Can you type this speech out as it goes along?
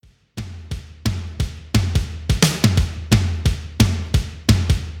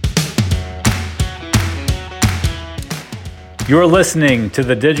You're listening to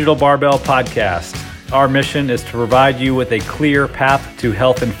the Digital Barbell Podcast. Our mission is to provide you with a clear path to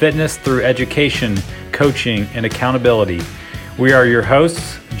health and fitness through education, coaching, and accountability. We are your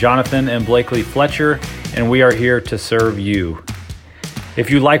hosts, Jonathan and Blakely Fletcher, and we are here to serve you. If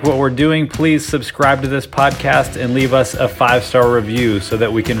you like what we're doing, please subscribe to this podcast and leave us a 5-star review so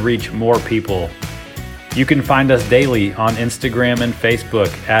that we can reach more people. You can find us daily on Instagram and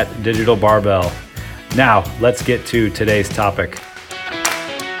Facebook at Digital Barbell. Now, let's get to today's topic.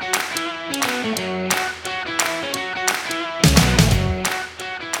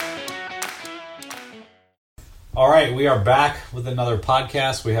 All right, we are back with another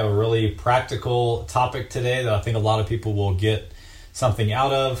podcast. We have a really practical topic today that I think a lot of people will get something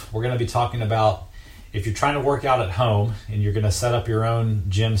out of. We're going to be talking about if you're trying to work out at home and you're going to set up your own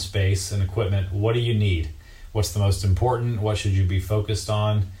gym space and equipment, what do you need? What's the most important? What should you be focused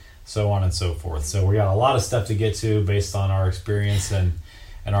on? So on and so forth. So we got a lot of stuff to get to based on our experience and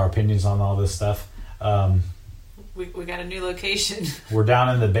our opinions on all this stuff. We got a new location. We're down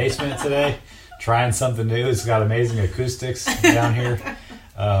in the basement today, trying something new. It's got amazing acoustics down here.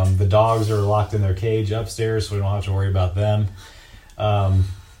 The dogs are locked in their cage upstairs, so we don't have to worry about them.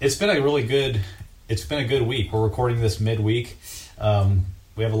 It's been a good week. We're recording this midweek. We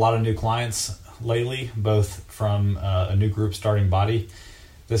have a lot of new clients lately, both from a new group starting Body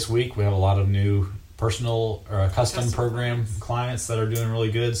this week. We have a lot of new personal or custom program clients that are doing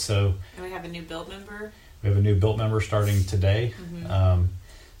really good. So, and we have a new build member. We have a new built member starting today. Mm-hmm.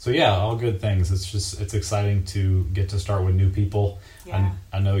 So yeah, all good things. It's exciting to get to start with new people. Yeah.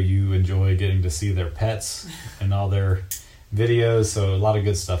 I know you enjoy getting to see their pets and all their videos. So a lot of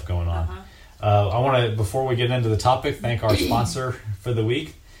good stuff going on. I want to, before we get into the topic, thank our sponsor for the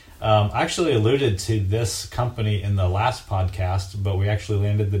week. I actually alluded to this company in the last podcast, but we actually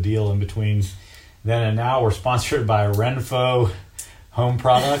landed the deal in between then and now. We're sponsored by Renpho Home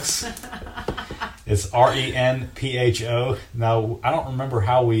Products. It's RENPHO. Now, I don't remember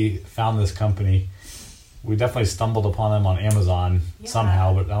how we found this company. We definitely stumbled upon them on Amazon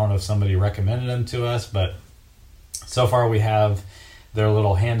somehow, but I don't know if somebody recommended them to us. But so far we have their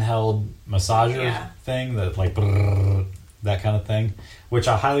little handheld massager thing that like brrr, that kind of thing, which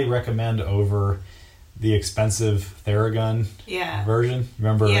I highly recommend over the expensive Theragun version.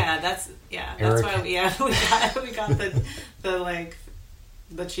 Remember? That's why we got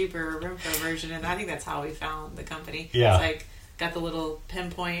the cheaper Renpho version, and I think that's how we found the company. Yeah. It's like got the little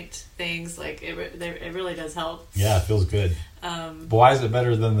pinpoint things, like it really does help. Yeah, it feels good. But why is it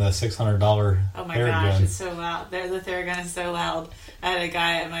better than the $600 Oh my Theragun? Gosh, it's so loud. The Theragun is so loud. I had a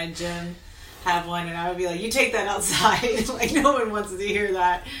guy at my gym have one, and I would be like, "You take that outside!" Like no one wants to hear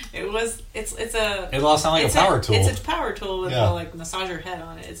that. It all sounds like a power tool. It's a power tool with a like massager head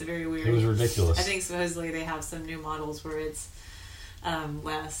on it. It's very weird. It was ridiculous. I think supposedly they have some new models where it's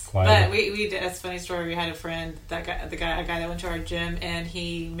less. Quiet. But we did. It's a funny story. We had a friend, a guy that went to our gym, and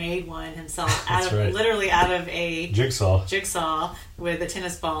he made one himself literally out of a jigsaw with a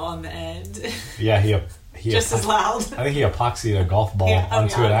tennis ball on the end. Yeah, he just as loud. I think he epoxied a golf ball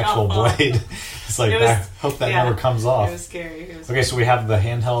onto an actual blade. It's like, I hope that never comes off. It was scary. Okay, so we have the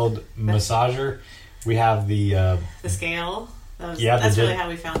handheld massager. We have the scale. That's really how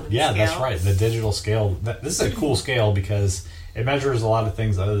we found the scale. That's right. The digital scale. This is a cool scale because it measures a lot of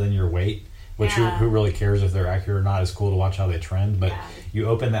things other than your weight, which who really cares if they're accurate or not. It's cool to watch how they trend. But you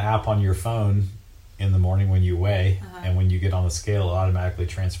open the app on your phone in the morning when you weigh, and when you get on the scale, it automatically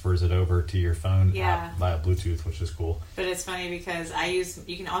transfers it over to your phone app via Bluetooth, which is cool. But it's funny because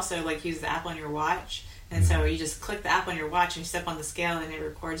you can also use the app on your watch, and so you just click the app on your watch and you step on the scale and it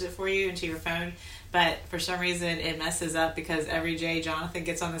records it for you into your phone. But for some reason it messes up because every day Jonathan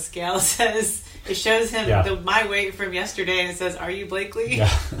gets on the scale, it shows him my weight from yesterday, and it says, "Are you Blakely?"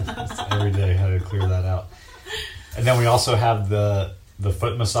 Yeah, every day I had to clear that out. And then we also have the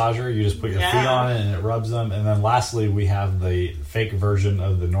foot massager. You just put your feet on it and it rubs them. And then lastly, we have the fake version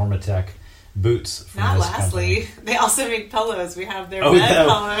of the Normatec boots from this company. They also make pillows. We have their bed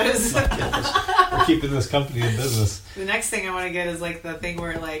pillows. We're keeping this company in business. The next thing I want to get is the thing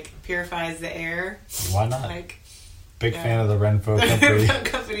where it purifies the air. Why not? Big fan of the Renpho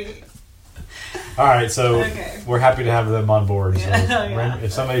company. All right, so we're happy to have them on board. So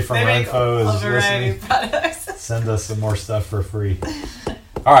if somebody from Renpho is listening, send us some more stuff for free.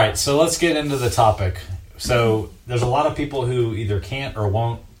 All right, so let's get into the topic. So there's a lot of people who either can't or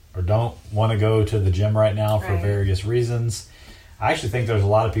won't or don't want to go to the gym right now for various reasons. I actually think there's a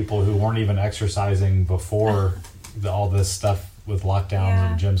lot of people who weren't even exercising before all this stuff with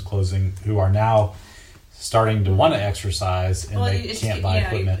lockdowns and gyms closing, who are now starting to want to exercise and they can't buy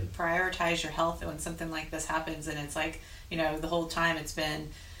equipment. You prioritize your health when something like this happens, and it's like, the whole time it's been,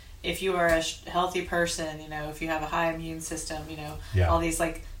 if you are a healthy person, if you have a high immune system, all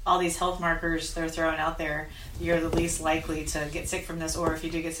these health markers they're throwing out there, you're the least likely to get sick from this, or if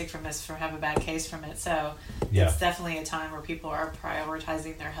you do get sick from this, have a bad case from it. So it's definitely a time where people are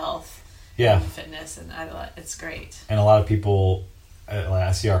prioritizing their health and fitness, and it's great. And a lot of people,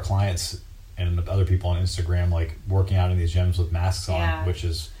 I see our clients and other people on Instagram like working out in these gyms with masks on, which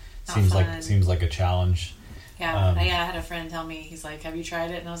seems like a challenge. Yeah, I had a friend tell me, he's like, "Have you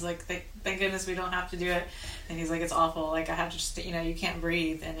tried it?" And I was like, "Thank goodness we don't have to do it." And he's like, "It's awful. Like I have to just, you can't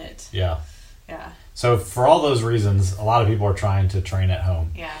breathe in it." Yeah. So for all those reasons, a lot of people are trying to train at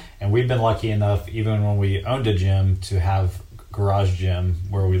home. Yeah. And we've been lucky enough, even when we owned a gym, to have garage gym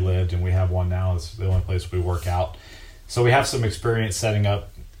where we lived, and we have one now. It's the only place we work out. So we have some experience setting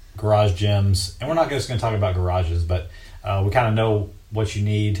up garage gyms, and we're not just going to talk about garages, but we kind of know what you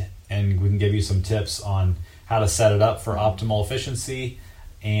need, and we can give you some tips on how to set it up for optimal efficiency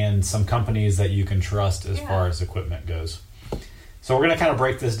and some companies that you can trust as far as equipment goes. So we're going to kind of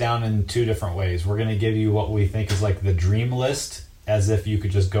break this down in two different ways. We're going to give you what we think is like the dream list, as if you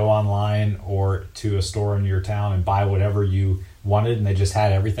could just go online or to a store in your town and buy whatever you wanted and they just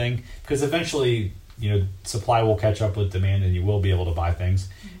had everything, because eventually supply will catch up with demand and you will be able to buy things.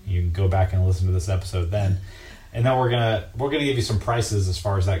 You can go back and listen to this episode then. And then we're gonna give you some prices as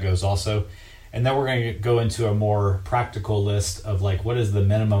far as that goes also. And then we're going to go into a more practical list of like, what is the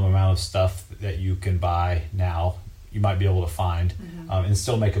minimum amount of stuff that you can buy now, you might be able to find, and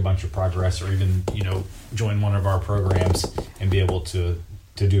still make a bunch of progress, or even, join one of our programs and be able to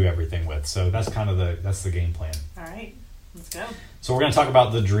do everything with. So that's kind of that's the game plan. All right, let's go. So we're going to talk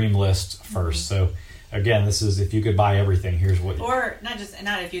about the dream list first. So again, this is if you could buy everything, here's what. Or not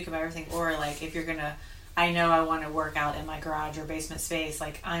if you could buy everything, or like if you're going to, I know I want to work out in my garage or basement space,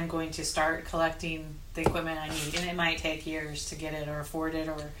 like I'm going to start collecting the equipment I need, and it might take years to get it or afford it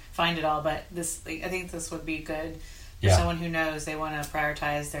or find it all, but I think this would be good for someone who knows they want to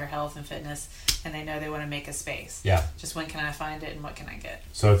prioritize their health and fitness, and they know they want to make a space. Yeah. Just when can I find it and what can I get?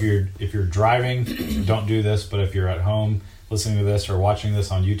 So if you're driving, don't do this, but if you're at home listening to this or watching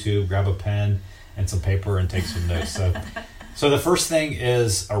this on YouTube, grab a pen and some paper and take some notes. So the first thing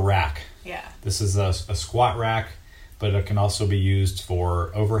is a rack. Yeah. This is a squat rack, but it can also be used for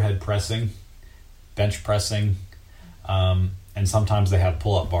overhead pressing, bench pressing, and sometimes they have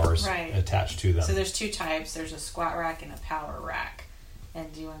pull-up bars attached to them. So there's two types. There's a squat rack and a power rack.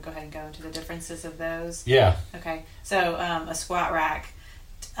 And do you want to go ahead and go into the differences of those? Yeah. Okay. So a squat rack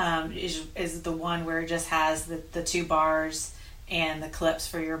is the one where it just has the two bars and the clips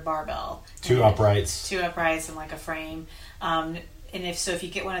for your barbell. Two uprights and like a frame. And if you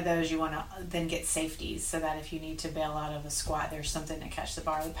get one of those, you want to then get safeties so that if you need to bail out of a squat, there's something to catch the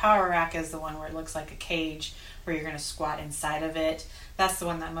bar. The power rack is the one where it looks like a cage where you're going to squat inside of it. That's the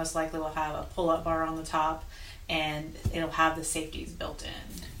one that most likely will have a pull-up bar on the top, and it'll have the safeties built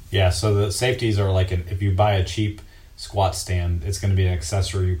in. Yeah, so the safeties are like if you buy a cheap squat stand, it's going to be an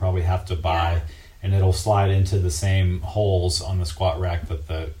accessory you probably have to buy, and it'll slide into the same holes on the squat rack that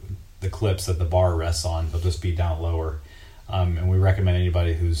the clips that the bar rests on. They'll just be down lower. And we recommend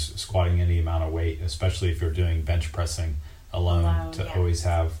anybody who's squatting any amount of weight, especially if you're doing bench pressing alone, to always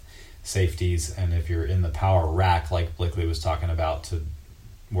have safeties. And if you're in the power rack, like Blakely was talking about, to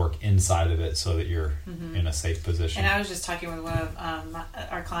work inside of it so that you're in a safe position. And I was just talking with one of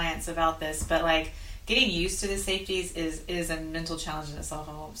our clients about this, but like getting used to the safeties is a mental challenge in itself.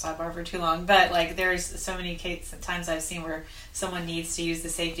 I won't sidebar for too long, but like there's so many times I've seen where someone needs to use the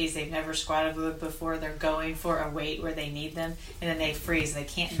safeties they've never squatted with before. They're going for a weight where they need them, and then they freeze. They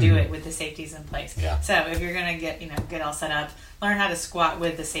can't do it with the safeties in place. Yeah. So if you're gonna get all set up, learn how to squat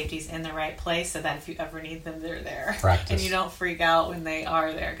with the safeties in the right place so that if you ever need them, they're there. Practice. And you don't freak out when they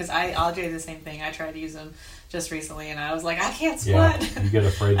are there. Because I'll do the same thing. I tried to use them just recently, and I was like, I can't squat. Yeah, you get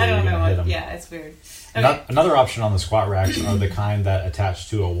afraid that you're going to hit them. Yeah, it's weird. Okay. Another option on the squat racks are the kind that attach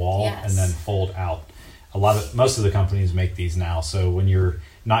to a wall and then fold out. Most of the companies make these now. So when you're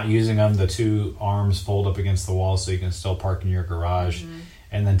not using them, the two arms fold up against the wall so you can still park in your garage. Mm-hmm.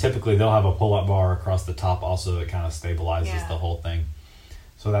 And then typically they'll have a pull-up bar across the top also that kind of stabilizes the whole thing.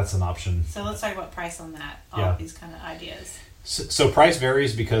 So that's an option. So let's talk about price on that, all of these kind of ideas. So price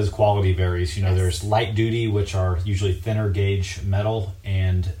varies because quality varies. There's light duty, which are usually thinner gauge metal,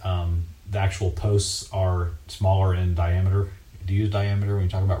 and the actual posts are smaller in diameter. Do you use diameter when you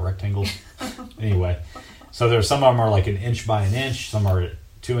talk about rectangles? Anyway, so there's some of them are like 1 inch by 1 inch, some are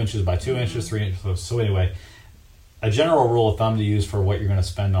 2 inches by 2 inches, 3 inches. So anyway, a general rule of thumb to use for what you're going to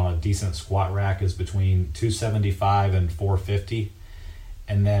spend on a decent squat rack is between $275 and $450.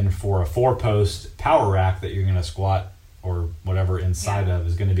 And then for a 4-post power rack that you're going to squat or whatever inside of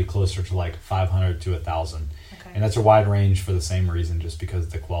is going to be closer to like $500 to $1,000. Okay. And that's a wide range for the same reason, just because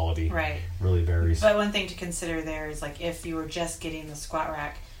the quality really varies. But one thing to consider there is, like, if you were just getting the squat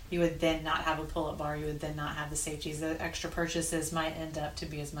rack, you would then not have a pull-up bar. You would then not have the safeties. The extra purchases might end up to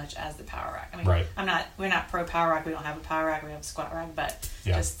be as much as the power rack. I mean, we're not pro power rack. We don't have a power rack. We have a squat rack, but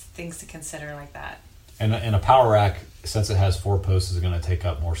just things to consider like that. And a power rack, since it has 4 posts, is going to take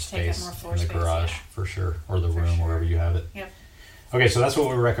up more space in the garage for sure, or the room, wherever you have it. Yep. Okay, so that's what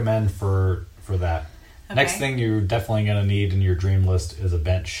we recommend for that. Okay. Next thing you're definitely going to need in your dream list is a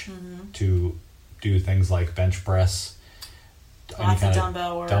bench to do things like bench press. Lots of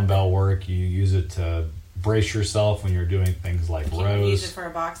dumbbell work. You use it to brace yourself when you're doing things like rows. You use it for a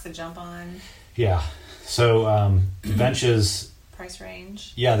box to jump on. Yeah. So benches. Price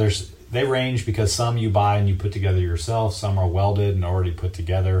range. Yeah, they range because some you buy and you put together yourself. Some are welded and already put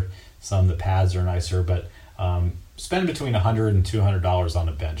together. Some the pads are nicer, but spend between $100 and $200 on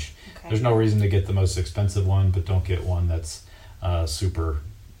a bench. Okay. There's no reason to get the most expensive one, but don't get one that's super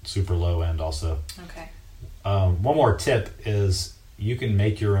low end also. Okay. One more tip is you can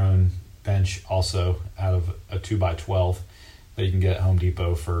make your own bench also out of a 2x12 that you can get at Home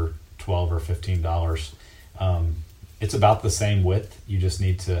Depot for $12 or $15. It's about the same width. You just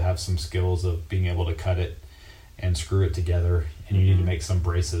need to have some skills of being able to cut it and screw it together, and you need to make some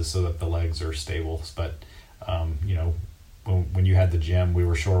braces so that the legs are stable. But when you had the gym, we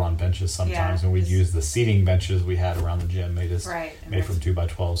were short on benches sometimes, and we'd use the seating benches we had around the gym made from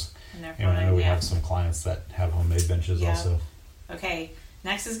 2x12s. I know we have some clients that have homemade benches also. Okay,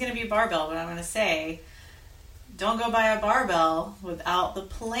 next is going to be barbell, but I'm going to say, don't go buy a barbell without the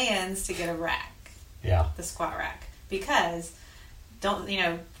plans to get a rack. Yeah. The squat rack. Because, so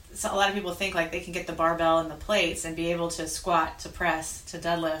a lot of people think like they can get the barbell and the plates and be able to squat, to press, to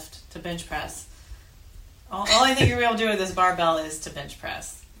deadlift, to bench press. Only thing you're able to do with this barbell is to bench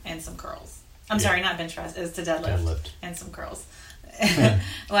press and some curls. Sorry, not bench press, is to deadlift. And some curls.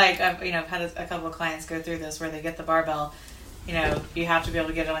 Like, I've had a couple of clients go through this where they get the barbell. You have to be able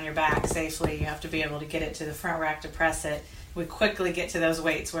to get it on your back safely. You have to be able to get it to the front rack to press it. We quickly get to those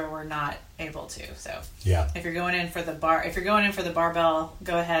weights where we're not able to. So if you're going in for the barbell,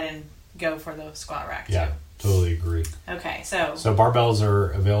 go ahead and go for the squat rack too. Yeah, totally agree. Okay, so barbells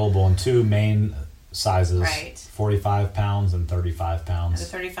are available in 2 main sizes, 45 pounds and 35 pounds. The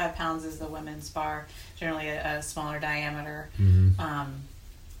 35 pounds is the women's bar, generally a smaller diameter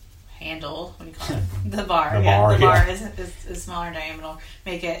handle. What do you call it? The bar. The bar is smaller diameter.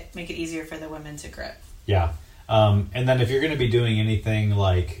 Make it easier for the women to grip. Yeah. And then if you're going to be doing anything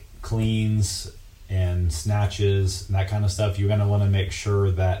like cleans and snatches and that kind of stuff, you're going to want to make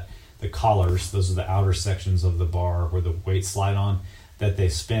sure that the collars, those are the outer sections of the bar where the weights slide on, that they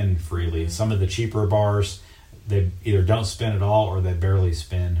spin freely. Some of the cheaper bars, they either don't spin at all or they barely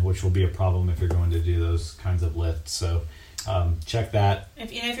spin, which will be a problem if you're going to do those kinds of lifts. So check that.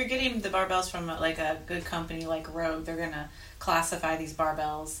 If you're getting the barbells from like a good company like Rogue, they're going to classify these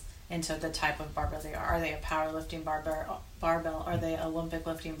barbells into the type of barbell they are. Are they a powerlifting barbell? Are they an Olympic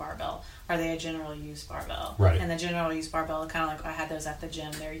lifting barbell? Are they a general use barbell? Right. And the general use barbell, kind of like I had those at the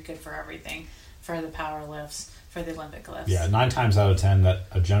gym. They're good for everything, for the power lifts, for the Olympic lifts. Yeah, 9 times out of 10, that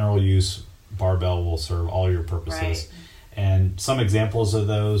a general use barbell will serve all your purposes. Right. And some examples of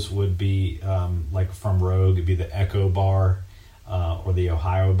those would be like from Rogue, it'd be the Echo bar or the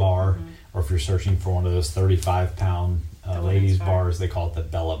Ohio bar, or if you're searching for one of those 35-pound ladies bars, they call it the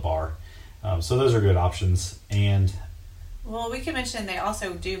Bella bar. So those are good options. And well, we can mention they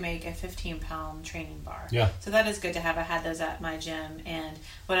also do make a 15-pound training bar. Yeah. So that is good to have. I had those at my gym, and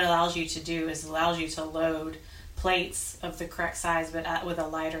what it allows you to do is allows you to load plates of the correct size, but with a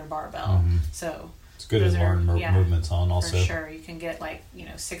lighter barbell. So it's good to learn movements on also. For sure. You can get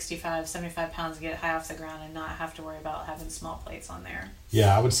 65, 75 pounds to get high off the ground and not have to worry about having small plates on there.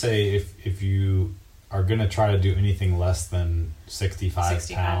 Yeah, I would say if you are going to try to do anything less than 65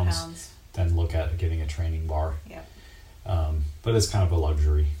 pounds, then look at getting a training bar. Yep. But it's kind of a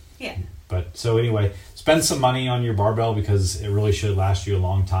luxury. Yeah. But so anyway, spend some money on your barbell because it really should last you a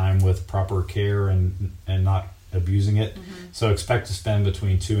long time with proper care and not abusing it. So expect to spend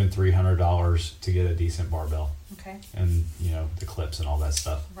between $200 and $300 to get a decent barbell. Okay. And the clips and all that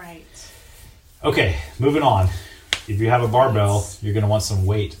stuff. Right. Okay, moving on. If you have a barbell, you're going to want some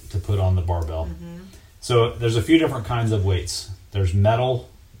weight to put on the barbell. So there's a few different kinds of weights. There's metal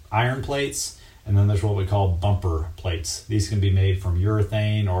iron plates, and then there's what we call bumper plates. These can be made from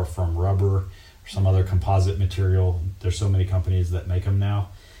urethane or from rubber or some other composite material. There's so many companies that make them now.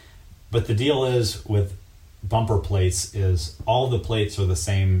 But the deal is with bumper plates is all the plates are the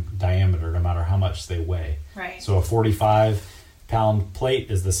same diameter no matter how much they weigh. Right. So a 45-pound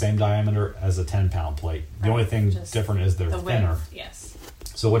plate is the same diameter as a 10-pound plate. The only thing different is they're thinner. Width. Yes.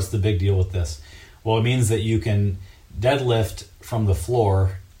 So what's the big deal with this? Well, it means that you can deadlift from the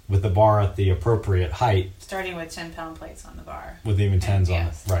floor with the bar at the appropriate height. Starting with 10-pound plates on the bar. With even 10s on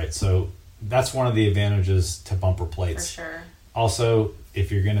yes. it. Right. So that's one of the advantages to bumper plates. For sure. Also,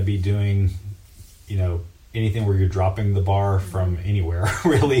 if you're going to be doing, anything where you're dropping the bar from anywhere,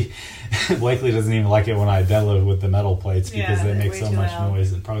 really, Blakely doesn't even like it when I deadlift with the metal plates because they make so much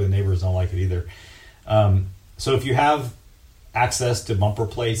noise, and probably the neighbors don't like it either. So if you have access to bumper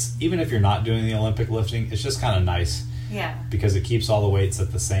plates, even if you're not doing the Olympic lifting, it's just kind of nice. Yeah. Because it keeps all the weights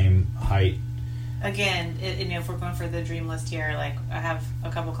at the same height. Again, if we're going for the dream list here, like I have a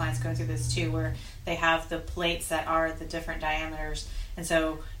couple clients going through this too, where they have the plates that are the different diameters. And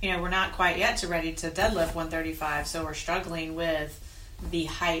so, we're not quite yet ready to deadlift 135, so we're struggling with the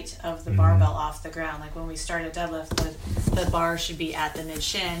height of the barbell off the ground. Like when we start a deadlift, the bar should be at the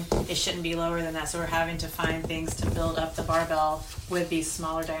mid-shin. It shouldn't be lower than that, so we're having to find things to build up the barbell with these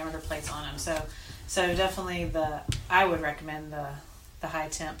smaller diameter plates on them. So definitely I would recommend the high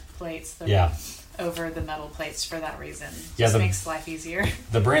temp plates over the metal plates for that reason. Just makes life easier.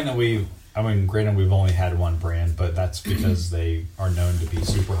 The brand that granted we've only had one brand, but that's because they are known to be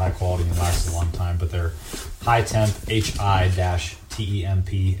super high quality and last a long time. But they're high temp,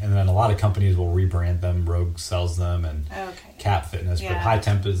 HI-TEMP, and then a lot of companies will rebrand them. Rogue sells them, and Cap Fitness. But High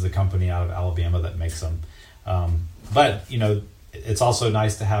Temp is the company out of Alabama that makes them. But it's also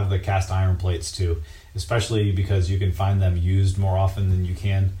nice to have the cast iron plates too, especially because you can find them used more often than you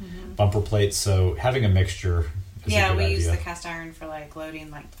can bumper plates. So having a mixture is a good idea. Use the cast iron for like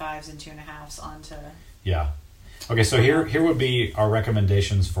loading like 5s and 2.5s onto. Yeah. Okay, so here would be our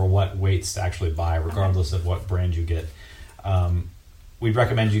recommendations for what weights to actually buy, regardless of what brand you get. We'd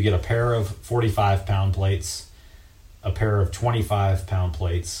recommend you get a pair of 45-pound plates, a pair of 25-pound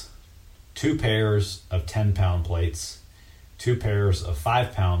plates, 2 pairs of 10-pound plates, 2 pairs of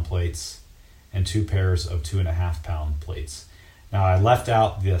 5-pound plates, and 2 pairs of 2.5-pound plates. Now, I left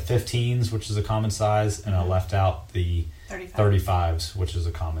out the 15s, which is a common size, and I left out the 35s, which is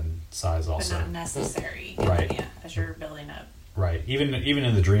a common size also. But not necessary. Right. Yeah, as you're building up. Right. Even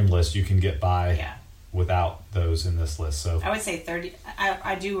in the dream list, you can get by without those in this list. So I would say 30.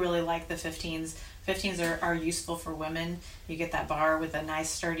 I do really like the 15s. 15s are useful for women. You get that bar with a nice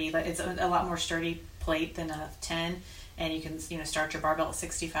sturdy, it's a lot more sturdy plate than a 10. And you can, start your barbell at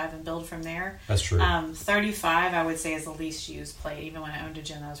 65 and build from there. That's true. 35, I would say, is the least used plate. Even when I owned a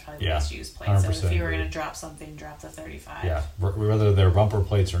gym, that was probably the least used plate. So if you were going to drop something, drop the 35. Yeah, whether they're bumper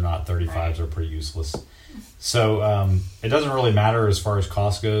plates or not, 35s are pretty useless. So it doesn't really matter as far as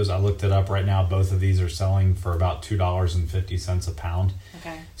cost goes. I looked it up right now. Both of these are selling for about $2.50 a pound.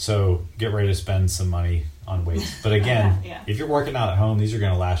 Okay. So get ready to spend some money on weights. But again, if you're working out at home, these are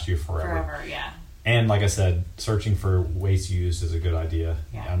going to last you forever. Forever, yeah. And like I said, searching for weights used is a good idea.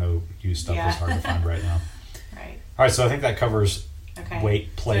 Yeah. I know used stuff is hard to find right now. Right. All right, so I think that covers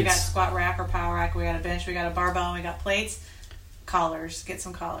weight, plates. So we got squat rack or power rack, we got a bench, we got a barbell, and we got plates. Collars. Get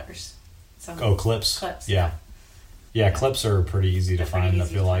some collars. Clips. Clips. Yeah, clips are pretty easy to find. I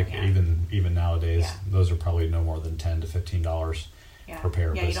feel like even nowadays, those are probably no more than $10 to $15 per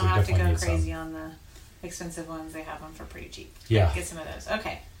pair. Yeah, you don't have to go crazy on the expensive ones. They have them for pretty cheap. Yeah. Get some of those.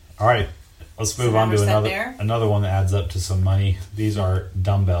 Okay. All right. Let's move on to another one that adds up to some money. These are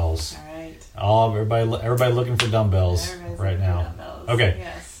dumbbells. All right. Everybody looking for dumbbells right now. Dumbbells. Okay.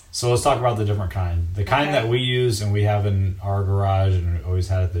 Yes. So let's talk about the different kind. The kind that we use and we have in our garage and we always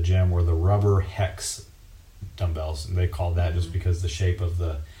had at the gym were the rubber hex dumbbells. And they called that just because the shape of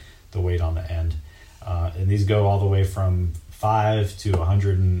the weight on the end. And these go all the way from 5 to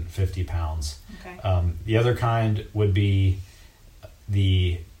 150 pounds. Okay. The other kind would be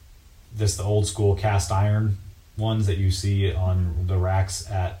the old school cast iron ones that you see on the racks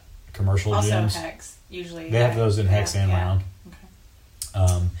at commercial gyms. Also hex, usually. They have those in hex and round.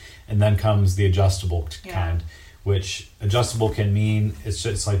 Okay. And then comes the adjustable kind, which adjustable can mean it's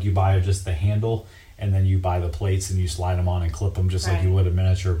just like you buy just the handle and then you buy the plates and you slide them on and clip them just like you would a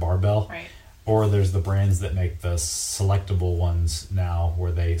miniature barbell. Right. Or there's the brands that make the selectable ones now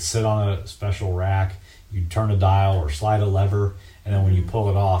where they sit on a special rack, you turn a dial or slide a lever, and then when you pull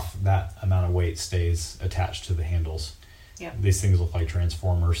it off, that amount of weight stays attached to the handles. Yep. These things look like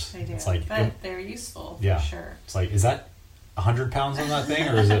transformers. They do, but they're useful for sure. It's like, is that 100 pounds on that thing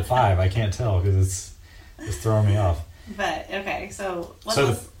or is it 5? I can't tell because it's throwing me off. But, okay, so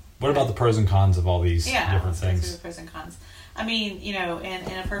What about the pros and cons of all these different things? The pros and cons. I mean, in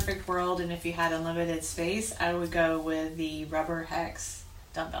a perfect world, and if you had unlimited space, I would go with the Rubber Hex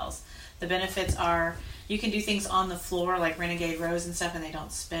dumbbells. The benefits are you can do things on the floor like Renegade rows and stuff, and they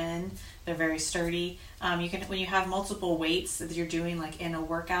don't spin. They're very sturdy. You can, when you have multiple weights that you're doing like in a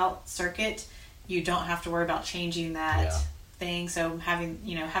workout circuit, you don't have to worry about changing that thing. So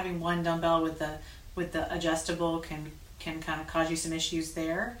having one dumbbell with the adjustable can kind of cause you some issues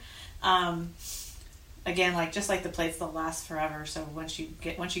there. Again, just like the plates, they'll last forever. So once you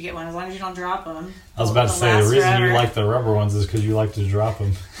get one, as long as you don't drop them. I was about to say, the reason you like the rubber ones is because you like to drop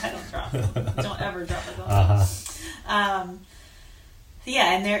them. I don't drop them. Don't ever drop them.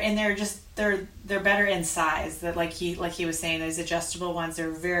 They're better in size. That like he was saying, those adjustable ones,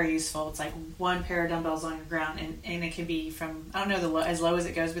 they're very useful. It's like one pair of dumbbells on your ground, and it can be from, I don't know as low as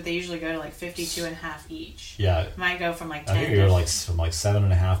it goes, but they usually go to like 52.5 each. Yeah, it might go from like 10. I think it goes from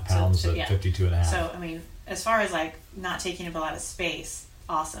 7.5 pounds to 52.5. So I mean, as far as not taking up a lot of space,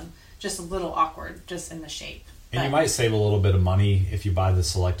 awesome. Just a little awkward, just in the shape. And you might save a little bit of money if you buy the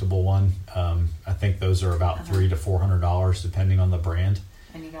selectable one. I think those are about $300 to $400 depending on the brand.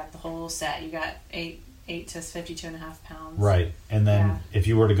 And you got the whole set. You got 8 to 52.5 pounds. Right. And then if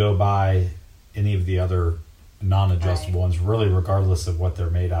you were to go buy any of the other non-adjustable ones, really regardless of what they're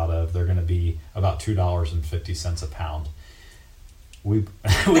made out of, they're going to be about $2.50 a pound. We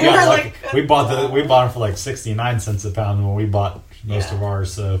bought them for like 69 cents a pound when we bought most of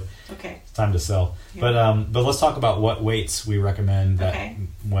ours, so it's time to sell. Yeah. But let's talk about what weights we recommend that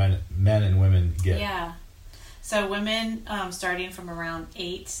when men and women get. Yeah. So women starting from around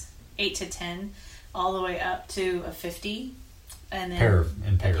 8 to 10, all the way up to a 50, and then pairs.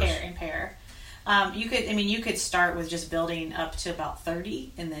 In pair. You could start with just building up to about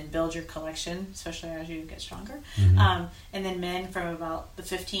 30, and then build your collection, especially as you get stronger. Mm-hmm. And then men from about the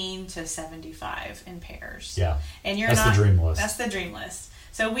 15 to 75 in pairs. Yeah, and that's the dream list. That's the dream list.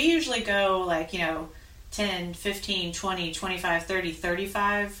 So we usually go 10, 15, 20, 25, 30,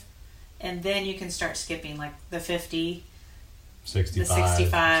 35. And then you can start skipping like the 50, 65, the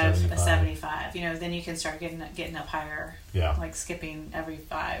 65, 75. the 75. Then you can start getting up higher. Yeah. Like skipping every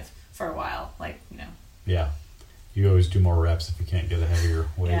 5 for a while. Yeah. You always do more reps if you can't get a heavier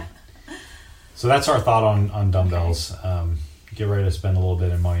weight. Yeah. So that's our thought on dumbbells. Okay. Get ready to spend a little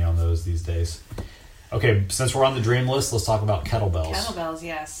bit of money on those these days. Okay, since we're on the dream list, let's talk about kettlebells. Kettlebells,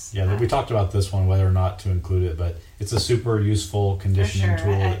 yes. Yeah, we talked about this one, whether or not to include it, but it's a super useful conditioning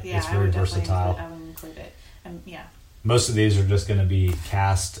tool. It's very versatile. I would include it. Most of these are just going to be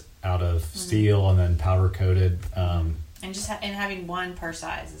cast out of steel and then powder coated. And having one per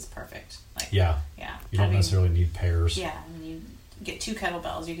size is perfect. Yeah. You don't necessarily need pairs. Yeah, you get 2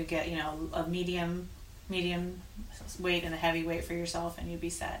 kettlebells. You could get a medium weight and a heavy weight for yourself, and you'd be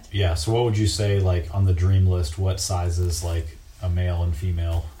set. Yeah. So what would you say, on the dream list, what sizes a male and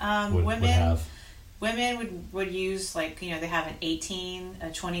female would have? Women would use they have an 18,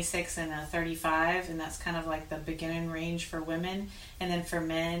 a 26, and a 35, and that's kind of the beginning range for women. And then for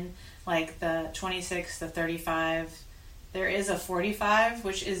men, the 26, the 35. There is a 45,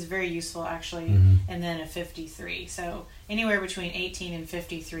 which is very useful actually, and then a 53. So anywhere between 18 and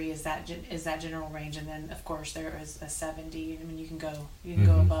 53 is that general range, and then of course there is a 70. I mean, you can go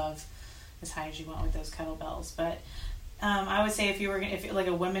above as high as you want with those kettlebells. But I would say if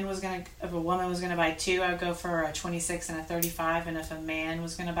a woman was gonna buy 2, I would go for a 26 and a 35, and if a man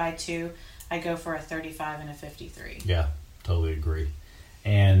was gonna buy 2, I'd go for a 35 and a 53. Yeah, totally agree.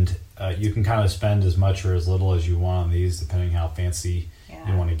 And you can kind of spend as much or as little as you want on these, depending how fancy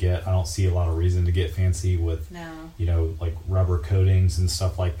you want to get. I don't see a lot of reason to get fancy with, rubber coatings and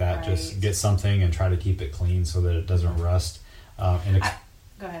stuff like that. Right. Just get something and try to keep it clean so that it doesn't rust. Go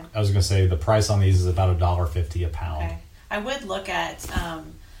ahead. I was going to say the price on these is about $1.50 a pound. Okay. I would look at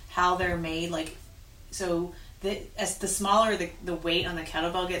how they're made. As the smaller the weight on the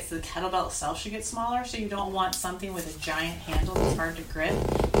kettlebell gets, the kettlebell itself should get smaller. So you don't want something with a giant handle that's hard to grip,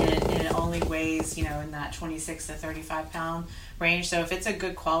 and it only weighs in that 26 to 35 pound range. So if it's a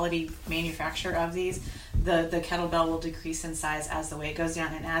good quality manufacturer of these, the kettlebell will decrease in size as the weight goes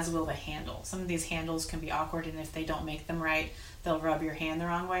down, and as will the handle. Some of these handles can be awkward, and if they don't make them right, they'll rub your hand the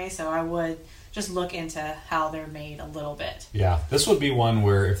wrong way. So I would just look into how they're made a little bit. Yeah, this would be one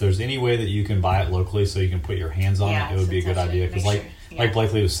where if there's any way that you can buy it locally so you can put your hands on it would be a good idea. Because like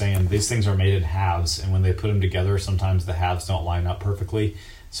Blakely was saying, these things are made in halves, and when they put them together, sometimes the halves don't line up perfectly.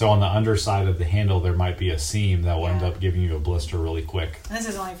 So on the underside of the handle, there might be a seam that will end up giving you a blister really quick. And this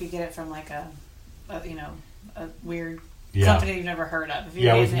is only if you get it from a weird company you've never heard of.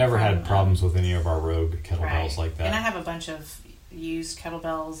 We've never had problems with any of our Rogue kettlebells like that. And I have a bunch of used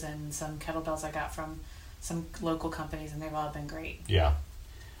kettlebells and some kettlebells I got from some local companies, and they've all been great. Yeah.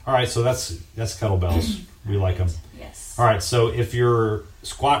 All right, so that's kettlebells. We like them. Yes. All right, so if your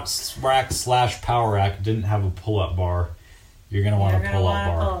squat rack / power rack didn't have a pull-up bar, you're going to want a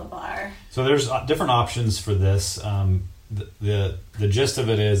pull-up bar. So there's different options for this. The gist of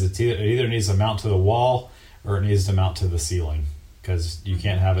it is it either needs to mount to the wall or it needs to mount to the ceiling, because you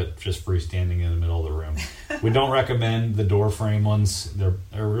can't have it just freestanding in the middle of the room. We don't recommend the door frame ones. They're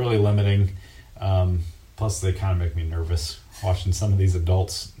really limiting. Plus, they kind of make me nervous watching some of these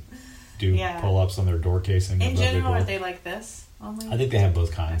adults do pull-ups on their door casing. In general, are they like this only? I think they have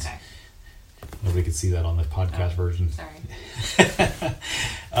both kinds. Okay. Nobody could see that on the podcast version. Sorry.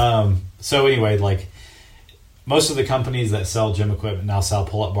 So anyway, like most of the companies that sell gym equipment now sell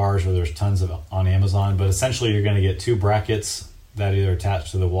pull-up bars, or there's tons of on Amazon. But essentially, you're going to get 2 brackets that either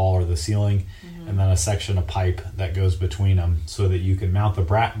attach to the wall or the ceiling, and then a section of pipe that goes between them, so that you can mount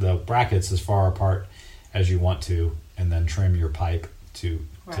the brackets as far apart as you want to, and then trim your pipe to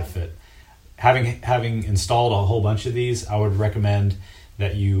fit. Having installed a whole bunch of these, I would recommend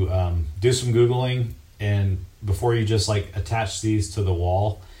that you do some Googling, and before you just like attach these to the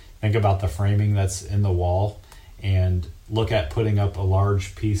wall, think about the framing that's in the wall, and look at putting up a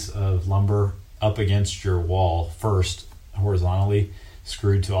large piece of lumber up against your wall first, horizontally,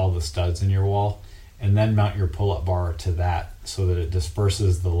 screwed to all the studs in your wall, and then mount your pull-up bar to that so that it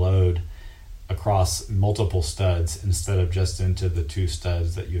disperses the load across multiple studs instead of just into the 2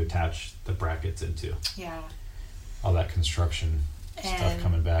 studs that you attach the brackets into. Yeah. All that construction stuff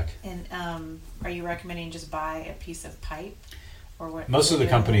coming back. And are you recommending just buy a piece of pipe, or what? Most of the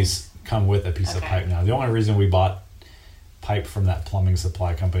companies come with a piece of pipe now. The only reason we bought pipe from that plumbing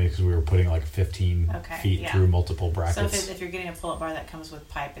supply company because we were putting like 15 feet through multiple brackets. So if you're getting a pull-up bar that comes with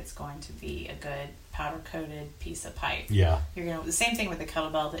pipe, it's going to be a good powder-coated piece of pipe. Yeah. The same thing with the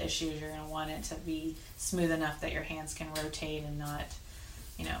kettlebell. The issue is you're going to want it to be smooth enough that your hands can rotate and not,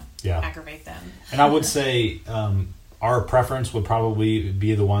 aggravate them. And I would say our preference would probably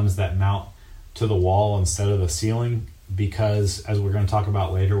be the ones that mount to the wall instead of the ceiling, because as we're going to talk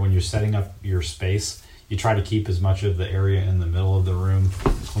about later, when you're setting up your space, you try to keep as much of the area in the middle of the room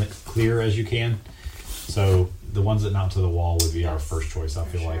clear as you can. So the ones that mount to the wall would be our first choice, I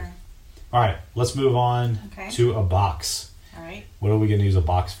feel like. All right, let's move on to a box. All right. What are we going to use a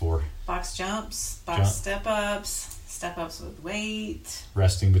box for? Box jumps, box step-ups with weight.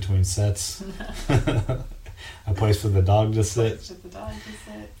 Resting between sets. A place for the dog to sit.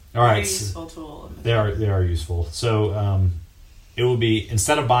 All right. Very useful tool. They are useful. So it will be,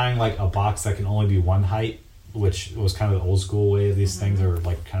 instead of buying like a box that can only be one height, which was kind of the old school way of these things, are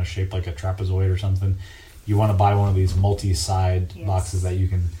like kind of shaped like a trapezoid or something, you want to buy one of these multi-side boxes that you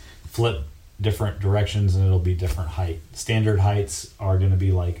can flip different directions and it'll be different height. Standard heights are going to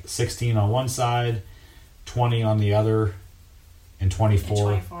be like 16 on one side, 20 on the other, and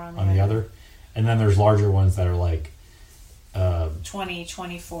 24 on the other. And then there's larger ones that are like 20,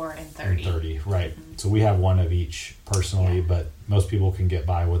 24, and 30. 30, right. So we have one of each personally, but most people can get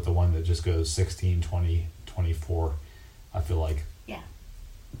by with the one that just goes 16, 20, 24, I feel like. Yeah.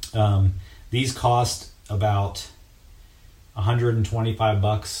 These cost about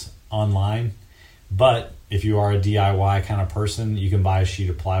 $125 online, but if you are a DIY kind of person, you can buy a sheet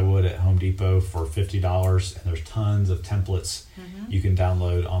of plywood at Home Depot for $50, and there's tons of templates you can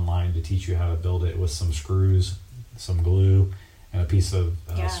download online to teach you how to build it with some screws, some glue, and a piece of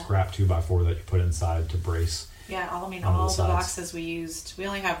scrap 2x4 that you put inside to brace. Yeah, all the boxes we used, we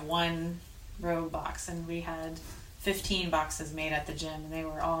only have one row box, and we had 15 boxes made at the gym, and they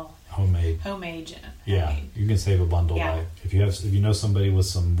were all homemade. Yeah, you can save a bundle by if you know somebody with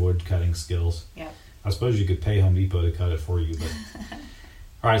some wood cutting skills. Yeah. I suppose you could pay Home Depot to cut it for you, but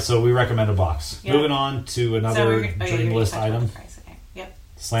all right. So we recommend a box. Yep. Moving on to another dream list item. Yep.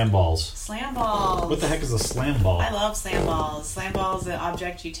 Slam balls. Slam balls. What the heck is a slam ball? I love slam balls. Slam ball is the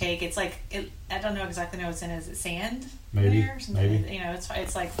object you take. It's like I don't know exactly what's in it. Is it sand? Maybe.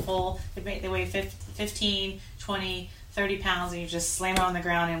 It's like full. They weigh 15, 20, 30 pounds, and you just slam it on the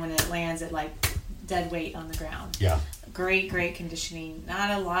ground, and when it lands, it like dead weight on the ground. Yeah. Great conditioning. I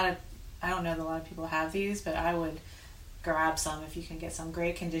don't know that a lot of people have these, but I would grab some if you can get some.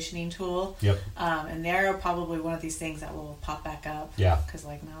 Great conditioning tool. Yep. And they're probably one of these things that will pop back up. Yeah. Because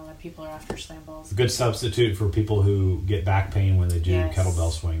not a lot of people are after slam balls. A good substitute for people who get back pain when they do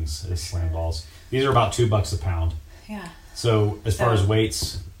kettlebell swings is slam balls. These are about $2 a pound. Yeah. So as far as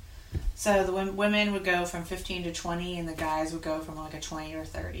weights. So the women would go from 15 to 20, and the guys would go from like a 20 or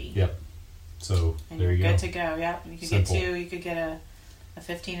 30. Yep. So and there you're you go. Good to go. Yep. You could get two. You could get a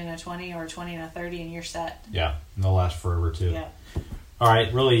 15 and a 20 or a 20 and a 30 and you're set. Yeah, and they'll last forever too. Yeah. All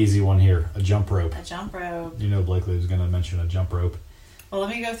right, really easy one here, a jump rope. A jump rope. You know Blakely was going to mention a jump rope. Well, let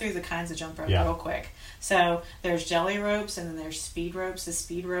me go through the kinds of jump rope real quick. So there's jelly ropes and then there's speed ropes. The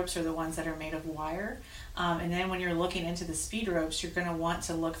speed ropes are the ones that are made of wire. And then when you're looking into the speed ropes, you're going to want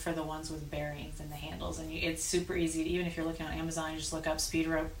to look for the ones with bearings in the handles. And it's super easy. Even if you're looking on Amazon, you just look up speed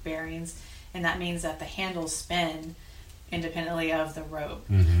rope bearings. And that means that the handles spin independently of the rope.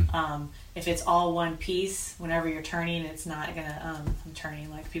 Mm-hmm. If it's all one piece, whenever you're turning, it's not going to... I'm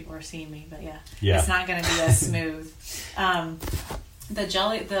turning like people are seeing me, but yeah. It's not going to be as smooth.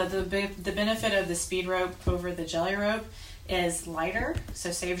 The benefit of the speed rope over the jelly rope is lighter,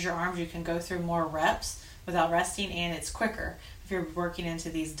 so saves your arms. You can go through more reps without resting, and it's quicker. If you're working into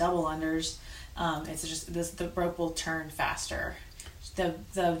these double unders, it's just the rope will turn faster.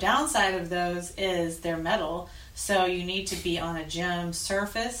 The downside of those is they're metal, so you need to be on a gym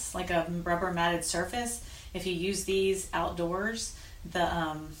surface, like a rubber matted surface. If you use these outdoors,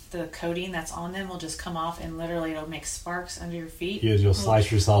 the coating that's on them will just come off, and literally it'll make sparks under your feet. You'll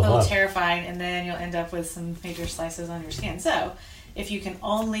slice yourself up. Terrifying, and then you'll end up with some major slices on your skin. So if you can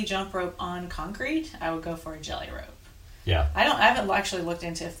only jump rope on concrete, I would go for a jelly rope. Yeah. I haven't actually looked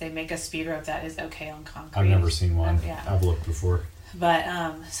into if they make a speed rope that is okay on concrete. I've never seen one. Yeah. I've looked before. But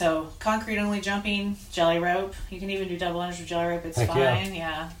so concrete only jumping, jelly rope. You can even do double unders with jelly rope. It's fine.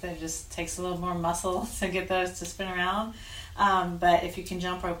 Yeah. That just takes a little more muscle to get those to spin around. But if you can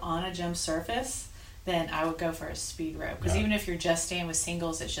jump rope on a gym surface, then I would go for a speed rope. Because even if you're just staying with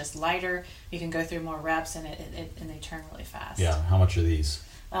singles, it's just lighter. You can go through more reps, and and they turn really fast. Yeah. How much are these?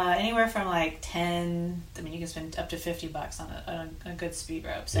 Anywhere from like 10. I mean, you can spend up to $50 on a good speed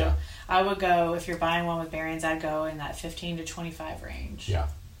rope. So I would go, if you're buying one with bearings, I'd go in that 15 to 25 range. Yeah,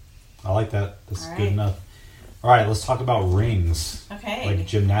 I like that. That's good enough. All right, let's talk about rings. Okay. Like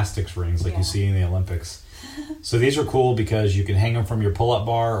gymnastics rings, like you see in the Olympics. So these are cool because you can hang them from your pull-up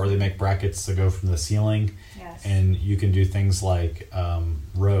bar, or they make brackets that go from the ceiling. Yes. And you can do things like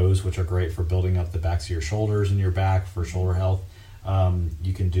rows, which are great for building up the backs of your shoulders and your back for shoulder health.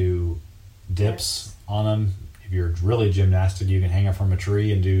 You can do dips on them. If you're really gymnastic, you can hang it from a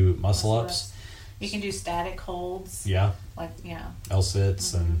tree and do muscle ups. You can do static holds. Yeah.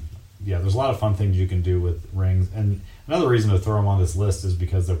 L-sits and there's a lot of fun things you can do with rings. And another reason to throw them on this list is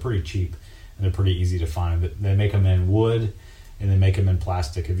because they're pretty cheap and they're pretty easy to find. They make them in wood and they make them in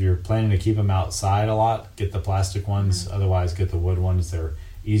plastic. If you're planning to keep them outside a lot, get the plastic ones. Otherwise, get the wood ones. They're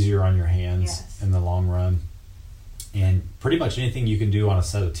easier on your hands in the long run. And pretty much anything you can do on a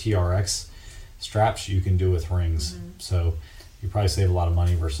set of TRX straps, you can do with rings. So you probably save a lot of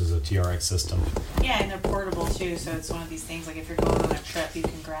money versus a TRX system. Yeah, and they're portable too. So it's one of these things, like if you're going on a trip, you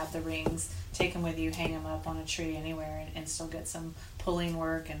can grab the rings, take them with you, hang them up on a tree anywhere, and still get some pulling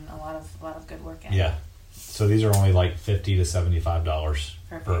work and a lot of good work in. Yeah. So these are only like $50 to $75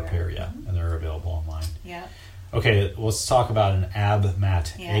 per pair. And they're available online. Yeah. Okay, let's talk about an ab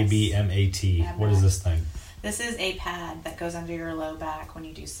mat. ABMAT. What is this thing? This is a pad that goes under your low back when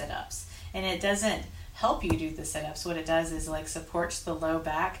you do sit-ups. And it doesn't help you do the sit-ups. What it does is like supports the low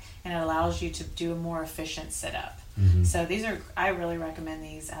back, and it allows you to do a more efficient sit-up. So I really recommend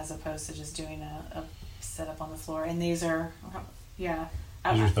these as opposed to just doing a sit-up on the floor. And these are, these are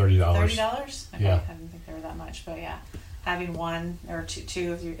 $30. $30? Okay, Yeah. I didn't think they were that much, but yeah. Having one or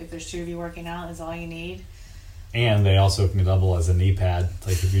two if there's two of you working out is all you need. And they also can double as a knee pad,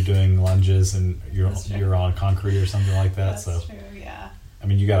 like if you're doing lunges and you're on concrete or something like that. That's true, yeah. I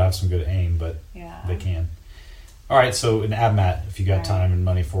mean, you got to have some good aim, but they can. All right, so an ab mat, if you got time and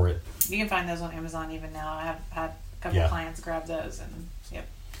money for it. You can find those on Amazon even now. I have had a couple clients grab those, and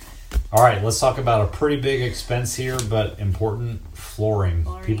All right, let's talk about a pretty big expense here, but important, flooring.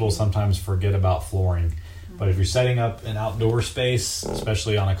 People sometimes forget about flooring. But if you're setting up an outdoor space,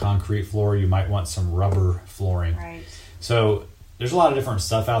 especially on a concrete floor, you might want some rubber flooring. Right. So there's a lot of different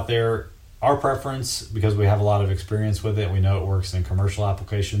stuff out there. Our preference, because we have a lot of experience with it, we know it works in commercial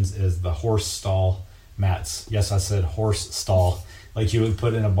applications, is the horse stall mats. Yes, I said horse stall, like you would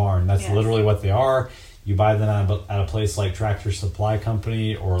put in a barn. That's literally what they are. You buy them at a place like Tractor Supply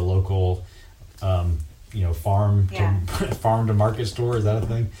Company or a local, farm to market store. Is that a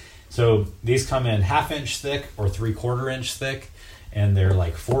thing? So these come in 1/2 inch thick or 3/4 inch thick, and they're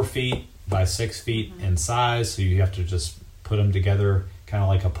like 4 feet by 6 feet in size. So you have to just put them together, kind of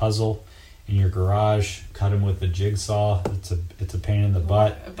like a puzzle, in your garage. Cut them with a jigsaw. It's a pain in the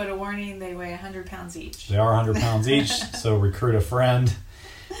butt. But a warning: they weigh 100 pounds each. They are 100 pounds each. So recruit a friend.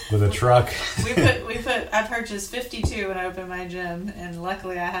 with a truck. I purchased 52 when I opened my gym, and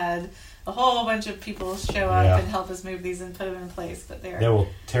luckily I had a whole bunch of people show up and help us move these and put them in place. But they will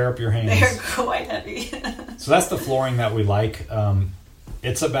tear up your hands. They're quite heavy. So that's the flooring that we like.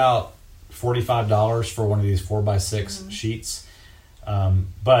 It's about $45 for one of these 4x6 sheets.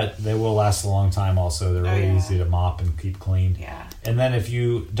 But they will last a long time also. They're really easy to mop and keep clean. Yeah. And then if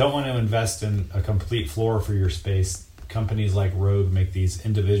you don't want to invest in a complete floor for your space, companies like Rogue make these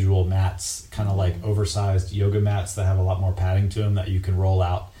individual mats, kind of like oversized yoga mats that have a lot more padding to them that you can roll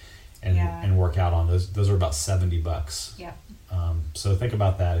out and work out on. Those are about $70. Yeah. So think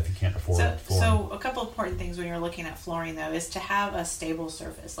about that if you can't afford flooring. So a couple important things when you're looking at flooring though is to have a stable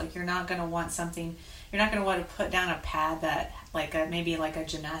surface. Like you're not going to want to put down a pad that maybe like a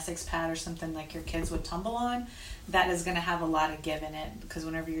gymnastics pad or something like your kids would tumble on. That is going to have a lot of give in it because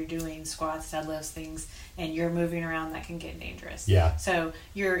whenever you're doing squats, deadlifts, things, and you're moving around, that can get dangerous. Yeah. So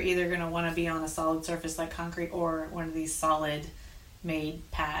you're either going to want to be on a solid surface like concrete or one of these solid made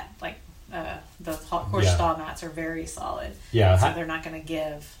pad, like the horse stall mats are very solid. Yeah. So they're not going to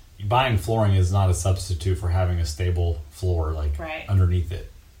give. Buying flooring is not a substitute for having a stable floor underneath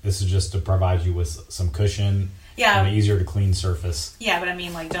it. This is just to provide you with some cushion. Yeah. And an easier to clean surface. Yeah, but I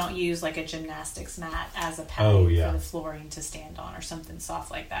mean, don't use like a gymnastics mat as a padding for the flooring to stand on or something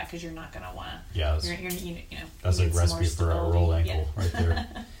soft like that because you're not going to want to. Yeah. That's a recipe for a roll ankle right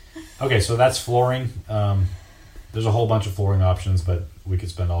there. Okay, so that's flooring. There's a whole bunch of flooring options, but we could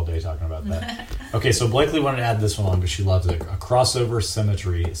spend all day talking about that. Okay, so Blakely wanted to add this one on because she loves it. A crossover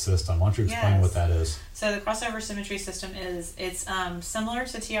symmetry system. Why don't you explain what that is? So the crossover symmetry system it's similar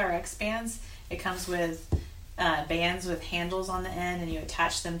to TRX bands. It comes with bands with handles on the end, and you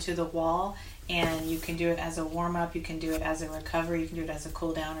attach them to the wall, and you can do it as a warm-up, you can do it as a recovery, you can do it as a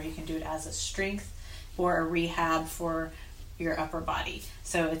cool-down, or you can do it as a strength or a rehab for your upper body.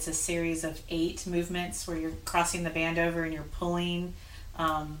 So it's a series of 8 movements where you're crossing the band over and you're pulling,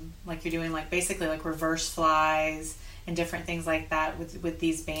 like you're doing basically reverse flies and different things like that with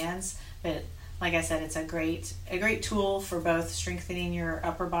these bands. But like I said, it's a great tool for both strengthening your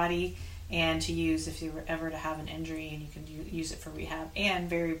upper body and to use if you were ever to have an injury, and you can use it for rehab, and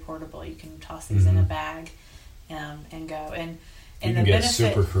very portable. You can toss these in a bag and go. And you can get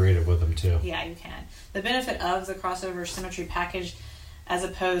super creative with them too. Yeah, you can. The benefit of the crossover symmetry package, as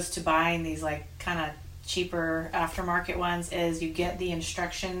opposed to buying these kind of cheaper aftermarket ones, is you get the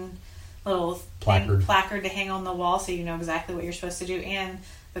instruction little placard to hang on the wall so you know exactly what you're supposed to do, and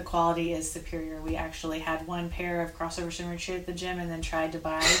the quality is superior. We actually had one pair of crossover symmetry at the gym and then tried to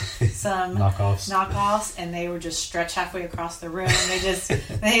buy some knockoffs, and they were just stretched halfway across the room. They just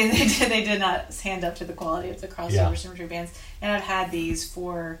they did not stand up to the quality of the crossover symmetry bands. And I've had these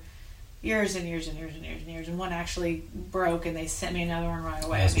for years and years and years and years and years, and one actually broke and they sent me another one right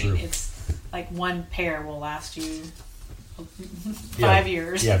away. That's true. It's like one pair will last you 5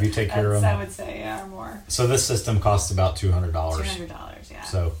 years. Yeah, if you take care of them. I would say, or more. So this system costs about $200. $200, yeah.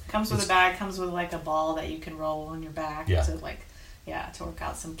 So comes with a bag, comes with a ball that you can roll on your back to work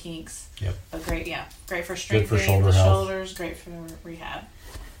out some kinks. Yep. But great for strengthening shoulder health. Shoulders, great for rehab.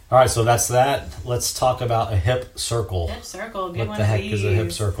 All right, so that's that. Let's talk about a hip circle. Hip circle, what the heck is a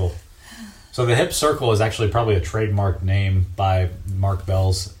hip circle? So the hip circle is actually probably a trademark name by Mark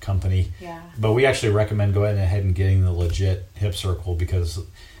Bell's company. Yeah. But we actually recommend going ahead and getting the legit hip circle because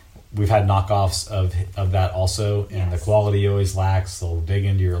we've had knockoffs of that also, and the quality always lacks. They'll dig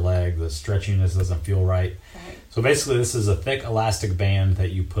into your leg. The stretchiness doesn't feel right. So basically this is a thick elastic band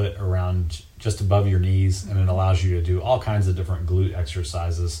that you put around just above your knees, and it allows you to do all kinds of different glute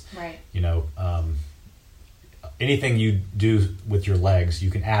exercises. Right. Anything you do with your legs, you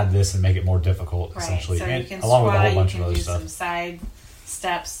can add this and make it more difficult, essentially, so and you can along squat, with a whole bunch of other stuff. stuff. Some side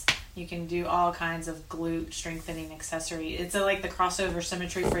steps. You can do all kinds of glute strengthening accessory. It's like the crossover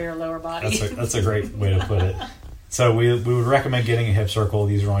symmetry for your lower body. That's a great way to put it. So we would recommend getting a hip circle.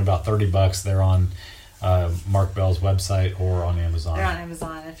 These are only about $30. They're on Mark Bell's website or on Amazon. They're on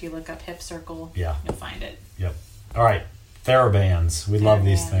Amazon. If you look up hip circle, you'll find it. Yep. All right. TheraBands. We love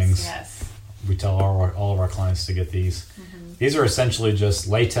these things. Yes. We tell all of our clients to get these. Mm-hmm. These are essentially just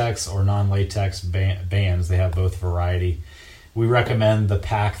latex or non-latex bands. They have both variety. We recommend the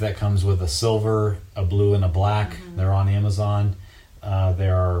pack that comes with a silver, a blue, and a black. Mm-hmm. They're on Amazon. They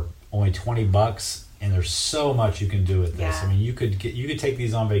are only $20, and there's so much you can do with this. Yeah. I mean, you could take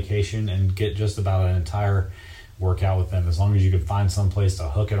these on vacation and get just about an entire workout with them, as long as you can find some place to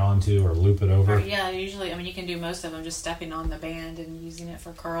hook it onto or loop it over. Usually, you can do most of them just stepping on the band and using it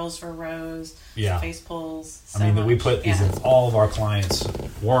for curls, for rows, Yeah. face pulls. We put these in all of our clients'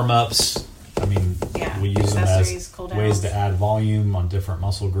 warm-ups. mean, we use them as cool ways to add volume on different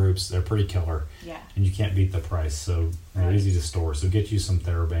muscle groups. They're pretty killer. Yeah. And you can't beat the price, so they're easy to store. So get you some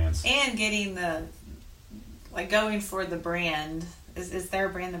TheraBands. And getting going for the brand. Is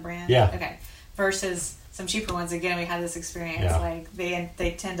TheraBand the brand? Yeah. Okay. Versus some cheaper ones. Again, we had this experience. Yeah. Like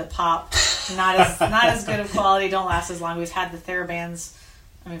they tend to pop, not as good of quality, don't last as long. We've had the TheraBands,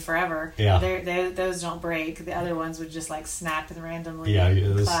 forever. Yeah. Those don't break. The other ones would just like snap randomly. Yeah,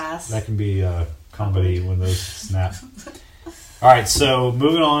 in class. That can be comedy when those snap. All right, so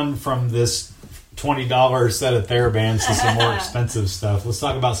moving on from this $20 set of TheraBands to some more expensive stuff. Let's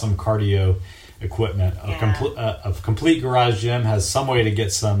talk about some cardio equipment. A complete garage gym has some way to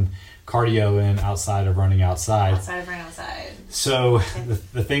get some cardio in outside of running outside. So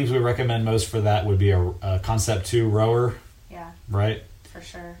the things we recommend most for that would be a Concept 2 rower. Yeah. Right? For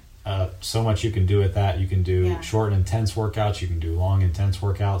sure. So much you can do with that. You can do short and intense workouts. You can do long intense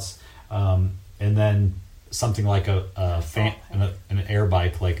workouts. And then something like a fan, an air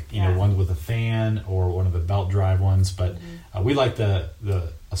bike, like one with a fan or one of the belt drive ones. But we like the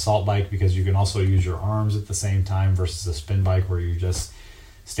assault bike because you can also use your arms at the same time versus a spin bike where you're just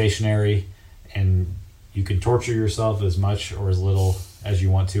stationary and you can torture yourself as much or as little as you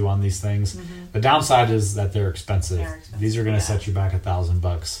want to on these things. The downside is that they're expensive. These are going to set you back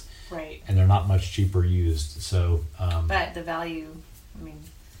 $1,000, right? And they're not much cheaper used. So, but the value,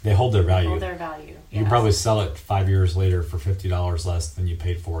 they hold their value. You can probably sell it 5 years later for $50 less than you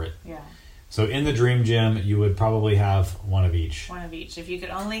paid for it. Yeah. So in the dream gym, you would probably have one of each. If you could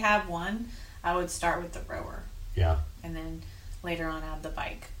only have one, I would start with the rower. Yeah. And then later on add the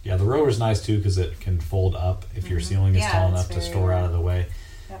bike. Yeah, the rower's nice too because it can fold up if your ceiling is tall enough to store out of the way.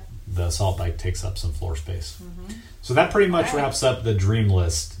 Yep. The assault bike takes up some floor space. So that pretty much wraps up the dream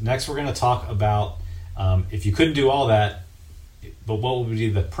list. Next, we're going to talk about if you couldn't do all that, but what would be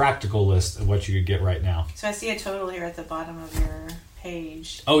the practical list of what you could get right now? So I see a total here at the bottom of your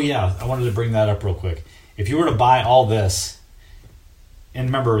page. Oh yeah, I wanted to bring that up real quick. If you were to buy all this, and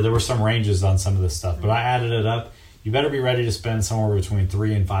remember there were some ranges on some of this stuff, but I added it up. You better be ready to spend somewhere between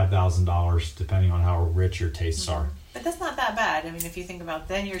 $3,000 and $5,000, depending on how rich your tastes are. But that's not that bad. If you think about,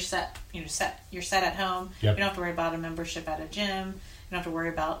 then you're set. You're set at home. Yep. You don't have to worry about a membership at a gym. You don't have to worry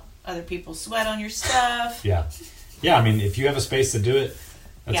about other people's sweat on your stuff. Yeah. If you have a space to do it,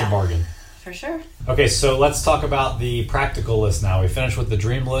 that's a bargain. For sure. Okay, so let's talk about the practical list now. We finished with the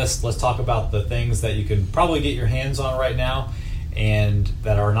dream list. Let's talk about the things that you can probably get your hands on right now and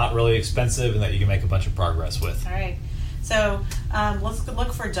that are not really expensive and that you can make a bunch of progress with. All right. So let's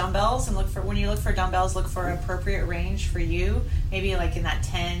look for dumbbells and when you look for dumbbells, look for appropriate range for you. Maybe like in that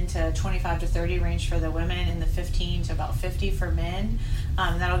 10 to 25 to 30 range for the women and the 15 to about 50 for men.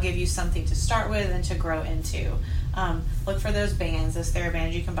 That'll give you something to start with and to grow into. Look for those bands, those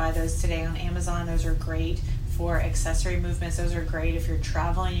TheraBands. You can buy those today on Amazon. Those are great for accessory movements. Those are great if you're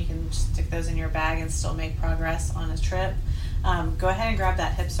traveling. You can stick those in your bag and still make progress on a trip. Go ahead and grab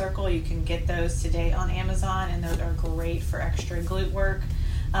that hip circle. You can get those today on Amazon, and those are great for extra glute work.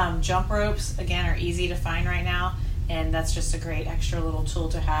 Jump ropes, again, are easy to find right now, and that's just a great extra little tool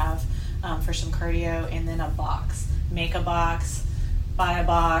to have for some cardio. And then a box. Make a box, buy a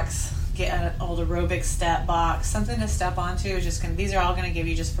box, get an old aerobic step box, something to step onto. These are all going to give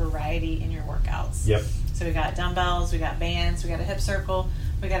you just variety in your workouts. Yep. So we got dumbbells, we got bands, we got a hip circle,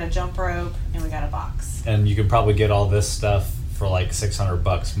 we got a jump rope, and we got a box. And you can probably get all this stuff for like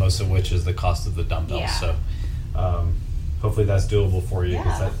 $600, most of which is the cost of the dumbbells. Yeah. So hopefully that's doable for you.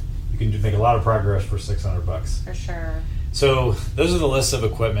 Yeah. You can make a lot of progress for $600. For sure. So those are the lists of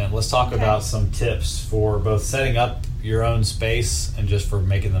equipment. Let's talk about some tips for both setting up your own space and just for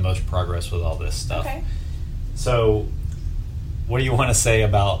making the most progress with all this stuff. Okay. So what do you want to say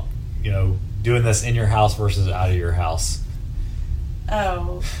about, doing this in your house versus out of your house?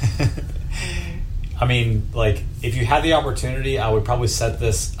 Oh. If you had the opportunity, I would probably set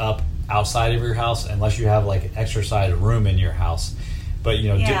this up outside of your house unless you have like an exercise room in your house. But,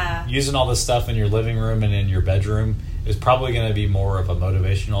 using all this stuff in your living room and in your bedroom is probably going to be more of a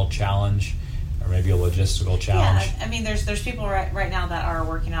motivational challenge or maybe a logistical challenge. Yeah, there's people right now that are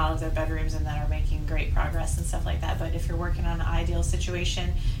working out of their bedrooms and that are making great progress and stuff like that. But if you're working on an ideal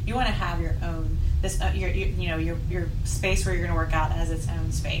situation, you want to have your own your space where you're going to work out as its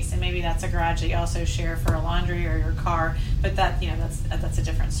own space. And maybe that's a garage that you also share for a laundry or your car. But that's a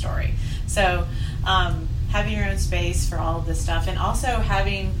different story. So having your own space for all of this stuff, and also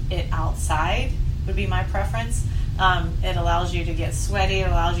having it outside would be my preference. It allows you to get sweaty. It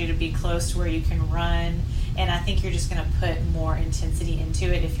allows you to be close to where you can run. And I think you're just going to put more intensity into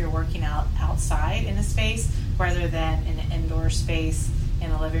it if you're working out outside in a space rather than in an indoor space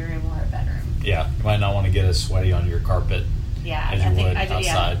in a living room or a bedroom. Yeah, you might not want to get as sweaty on your carpet as you would outside.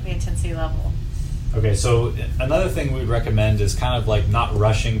 Yeah, the intensity level. Okay, so another thing we'd recommend is kind of like not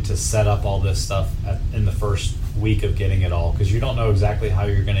rushing to set up all this stuff in the first week of getting it all, because you don't know exactly how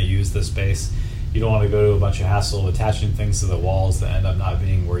you're going to use the space. You don't want to go to a bunch of hassle of attaching things to the walls that end up not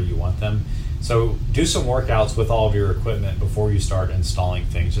being where you want them. So do some workouts with all of your equipment before you start installing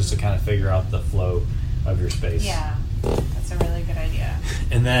things, just to kind of figure out the flow of your space. Yeah, that's a really good idea.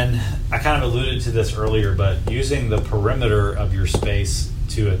 And then I kind of alluded to this earlier, but using the perimeter of your space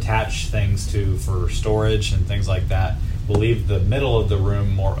to attach things to for storage and things like that will leave the middle of the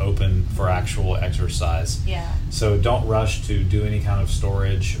room more open for actual exercise. Yeah. So don't rush to do any kind of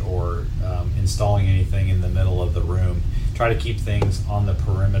storage or installing anything in the middle of the room. Try to keep things on the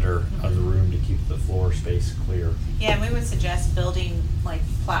perimeter of the room to keep the floor space clear. Yeah, and we would suggest building like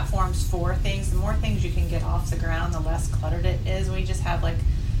platforms for things. The more things you can get off the ground, the less cluttered it is. We just have like,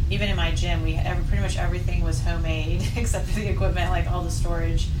 even in my gym, pretty much everything was homemade except for the equipment. Like all the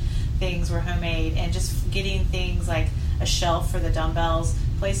storage things were homemade, and just getting things like a shelf for the dumbbells,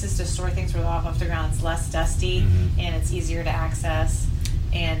 places to store things where they're off the ground. It's less dusty and it's easier to access,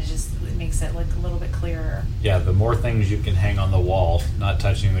 and it makes it look a little bit clearer. Yeah, the more things you can hang on the wall, not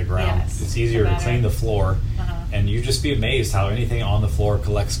touching the ground, it's easier to clean the floor. And you just be amazed how anything on the floor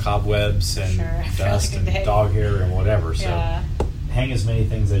collects cobwebs and dust and dog hair and whatever. So hang as many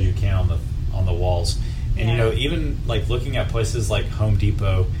things as you can on the walls. And you know, even like looking at places like Home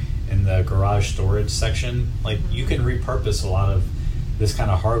Depot in the garage storage section, like you can repurpose a lot of this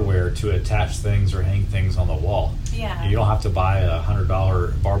kind of hardware to attach things or hang things on the wall. Yeah. You don't have to buy a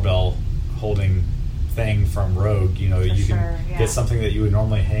 $100 barbell holding thing from Rogue. You know, you can get something that you would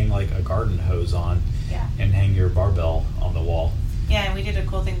normally hang like a garden hose on and hang your barbell on the wall. Yeah, and we did a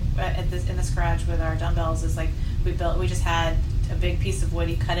cool thing in this garage with our dumbbells is like we just had a big piece of wood.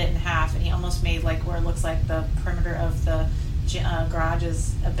 He cut it in half, and he almost made like where it looks like the perimeter of the garage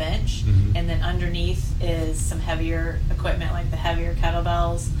is a bench, and then underneath is some heavier equipment like the heavier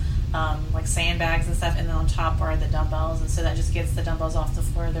kettlebells, like sandbags and stuff, and then on top are the dumbbells, and so that just gets the dumbbells off the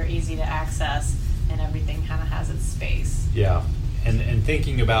floor. They're easy to access, and everything kind of has its space. Yeah, and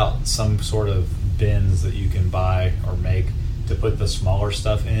thinking about some sort of bins that you can buy or make to put the smaller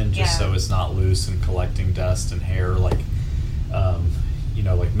stuff in, just so it's not loose and collecting dust and hair, like you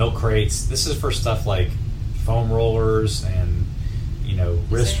know, like milk crates. This is for stuff like foam rollers and, you know,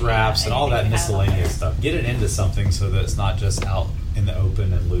 wrist wraps and all that miscellaneous stuff. Get it into something so that it's not just out in the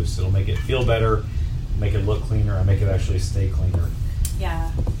open and loose. It'll make it feel better, make it look cleaner, and make it actually stay cleaner.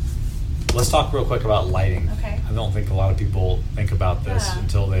 Yeah. Let's talk real quick about lighting. Okay. I don't think a lot of people think about this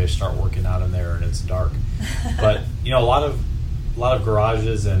until they start working out in there and it's dark. But, you know, a lot of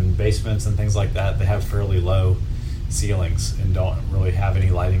garages and basements and things like that, they have fairly low ceilings and don't really have any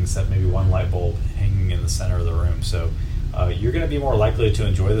lighting except maybe one light bulb hanging in the center of the room. So you're going to be more likely to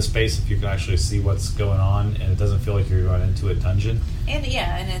enjoy the space if you can actually see what's going on and it doesn't feel like you're going into a dungeon. And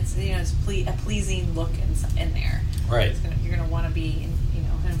and it's, you know, it's a pleasing look in there. Right. You're going to want to be in, you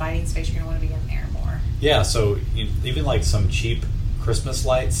know, an inviting space. You're going to want to be in there more. Yeah. So even like some cheap Christmas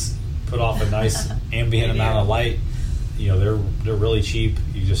lights put off a nice ambient amount of light. You know, they're really cheap.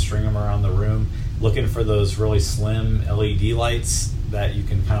 You just string them around the room. Looking for those really slim LED lights that you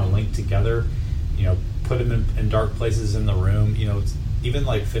can kind of link together. You know, put them in dark places in the room. You know, even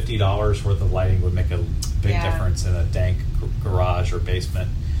like $50 worth of lighting would make a big difference in a dank garage or basement.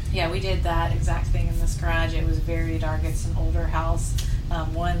 Yeah, we did that exact thing in this garage. It was very dark. It's an older house.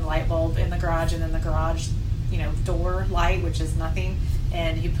 One light bulb in the garage, and then the garage, you know, door light, which is nothing.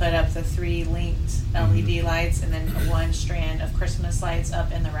 And he put up the 3 linked LED lights, and then one strand of Christmas lights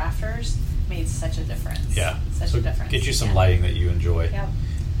up in the rafters. Made such a difference. Yeah, such a difference. Get you some lighting that you enjoy. Yep.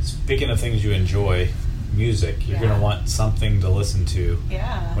 Speaking of things you enjoy, music. You're going to want something to listen to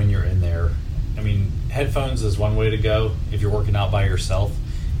when you're in there. I mean, headphones is one way to go if you're working out by yourself.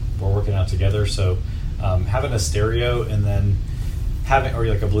 We're working out together, so having a stereo and then or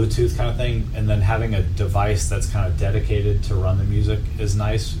like a Bluetooth kind of thing, and then having a device that's kind of dedicated to run the music is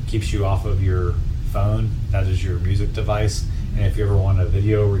nice. Keeps you off of your phone. That is your music device. And if you ever want to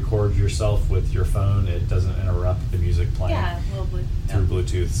video record yourself with your phone, it doesn't interrupt the music playing through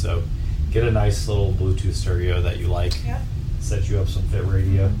Bluetooth. So get a nice little Bluetooth stereo that you like. Yep. Set you up some Fit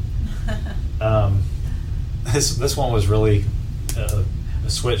Radio. This one was really a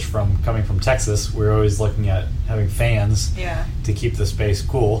switch from coming from Texas. We were always looking at having fans to keep the space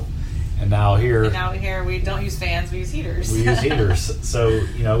cool. And now here we don't use fans, we use heaters. We use heaters. So,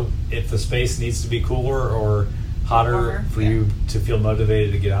 you know, if the space needs to be cooler or hotter for you to feel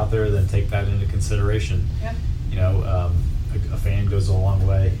motivated to get out there, then take that into consideration. Yep. You know, a fan goes a long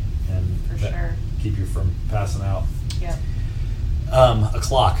way and sure. keep you from passing out. Yep. A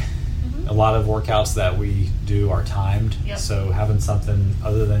clock. A lot of workouts that we do are timed, so having something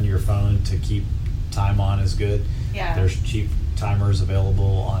other than your phone to keep time on is good. Yeah. There's cheap timers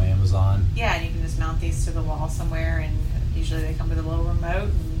available on Amazon. Yeah, and you can just mount these to the wall somewhere, and usually they come with a little remote,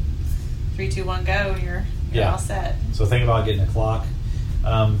 and 3, 2, 1, go, and you're all set. So think about getting a clock.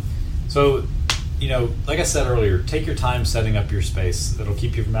 So, like I said earlier, take your time setting up your space. It'll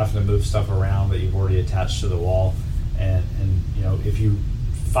keep you from having to move stuff around that you've already attached to the wall. And if you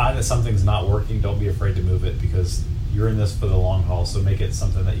find that something's not working, don't be afraid to move it, because you're in this for the long haul. So make it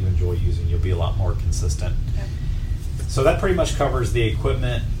something that you enjoy using. You'll be a lot more consistent. Yep. So that pretty much covers the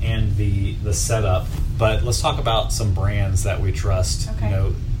equipment and the setup. But let's talk about some brands that we trust.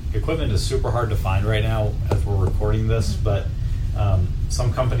 Okay. Equipment is super hard to find right now as we're recording this, but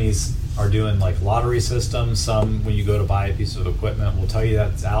some companies are doing like lottery systems. Some, when you go to buy a piece of equipment, will tell you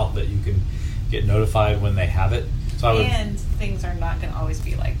that it's out, that you can get notified when they have it. So and things are not going to always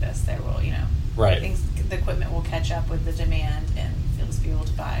be like this. There will, right. The equipment will catch up with the demand, and you'll just be able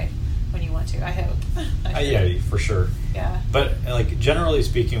to buy when you want to. I hope. Yeah, for sure. Yeah. But generally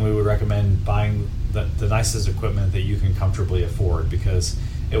speaking, we would recommend buying the nicest equipment that you can comfortably afford, because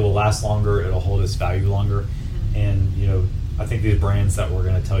it will last longer, it'll hold its value longer, and I think these brands that we're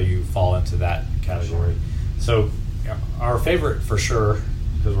going to tell you fall into that category. So our favorite for sure,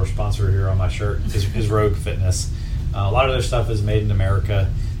 because we're sponsored here on my shirt, is Rogue Fitness. A lot of their stuff is made in America.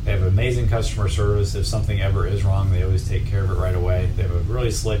 They have amazing customer service. If something ever is wrong, they always take care of it right away. They have a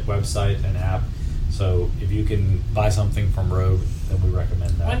really slick website and app. So if you can buy something from Rogue, then we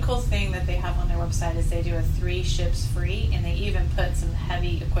recommend that. One cool thing that they have on their website is they do a 3 ships free, and they even put some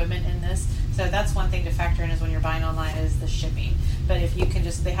heavy equipment in this. So that's one thing to factor in, is when you're buying online, is the shipping. But if you can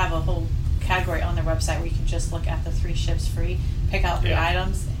they have a whole category on their website where you can just look at the 3 ships free, pick out 3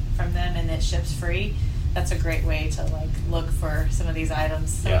 items from them, and it ships free. That's a great way to look for some of these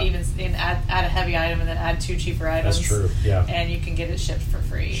items. So even add a heavy item and then add 2 cheaper items. That's true. Yeah. And you can get it shipped for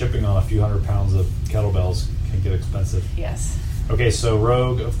free. Shipping on a few hundred pounds of kettlebells can get expensive. Yes. Okay, so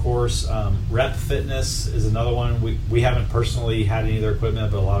Rogue, of course. Rep Fitness is another one. We haven't personally had any of their equipment,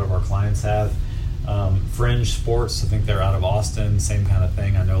 but a lot of our clients have. Fringe Sports, I think they're out of Austin. Same kind of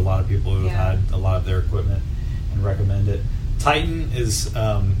thing. I know a lot of people who have had a lot of their equipment and recommend it. Titan is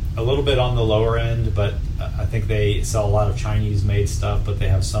a little bit on the lower end, but I think they sell a lot of Chinese-made stuff, but they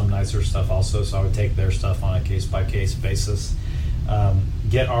have some nicer stuff also, so I would take their stuff on a case-by-case basis.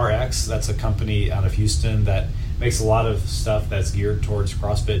 GetRx, that's a company out of Houston that makes a lot of stuff that's geared towards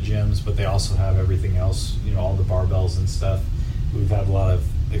CrossFit gyms, but they also have everything else, all the barbells and stuff. We've had a lot of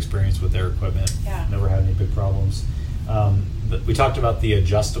experience with their equipment. Yeah. Never had any big problems. We talked about the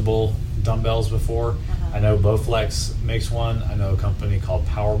adjustable dumbbells before. I know Bowflex makes one. I know a company called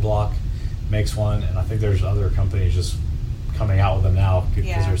PowerBlock makes one, and I think there's other companies just coming out with them now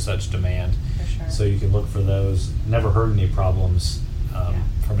because there's such demand. For sure. So you can look for those. Never heard any problems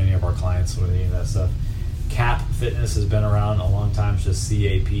from any of our clients with any of that stuff. CAP Fitness has been around a long time. It's just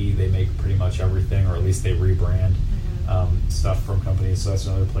CAP. They make pretty much everything, or at least they rebrand stuff from companies. So that's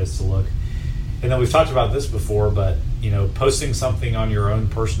another place to look. And then we've talked about this before, but posting something on your own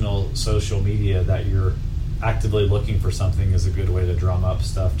personal social media that you're actively looking for something is a good way to drum up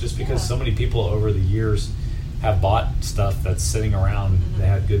stuff. Just because so many people over the years have bought stuff that's sitting around, they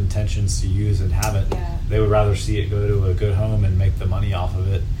had good intentions to use and haven't. They would rather see it go to a good home and make the money off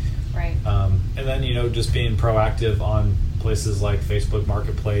of it. Right. And then just being proactive on places like Facebook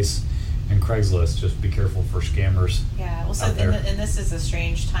Marketplace and Craigslist. Just be careful for scammers. Yeah, well, so and this is a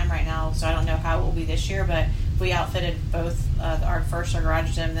strange time right now, so I don't know how it will be this year, but we outfitted both our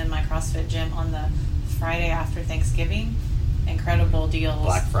garage gym, then my CrossFit gym on the Friday after Thanksgiving. Incredible deals.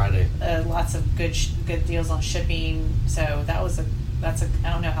 Black Friday. Lots of good deals on shipping. So that's a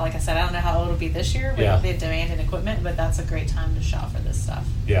I don't know how, like I said, I don't know how it'll be this year with the demand and equipment, but that's a great time to shop for this stuff.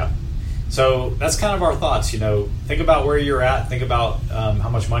 Yeah. So that's kind of our thoughts. Think about where you're at. Think about how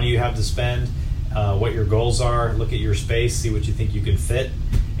much money you have to spend, what your goals are. Look at your space, see what you think you can fit.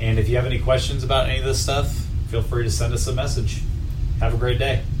 And if you have any questions about any of this stuff, feel free to send us a message. Have a great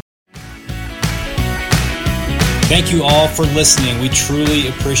day. Thank you all for listening. We truly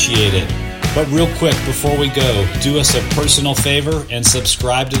appreciate it. But real quick, before we go, do us a personal favor and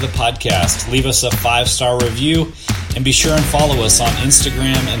subscribe to the podcast. Leave us a 5-star review and be sure and follow us on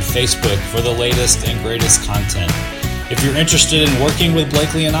Instagram and Facebook for the latest and greatest content. If you're interested in working with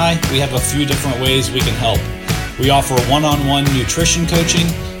Blakely and I, we have a few different ways we can help. We offer one-on-one nutrition coaching,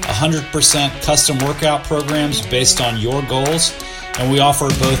 100% custom workout programs based on your goals, and we offer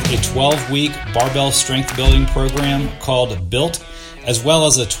both a 12-week barbell strength building program called Built, as well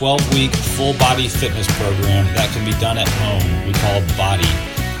as a 12-week full-body fitness program that can be done at home we call Body.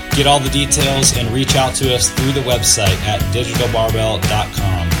 Get all the details and reach out to us through the website at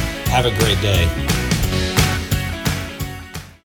digitalbarbell.com. Have a great day.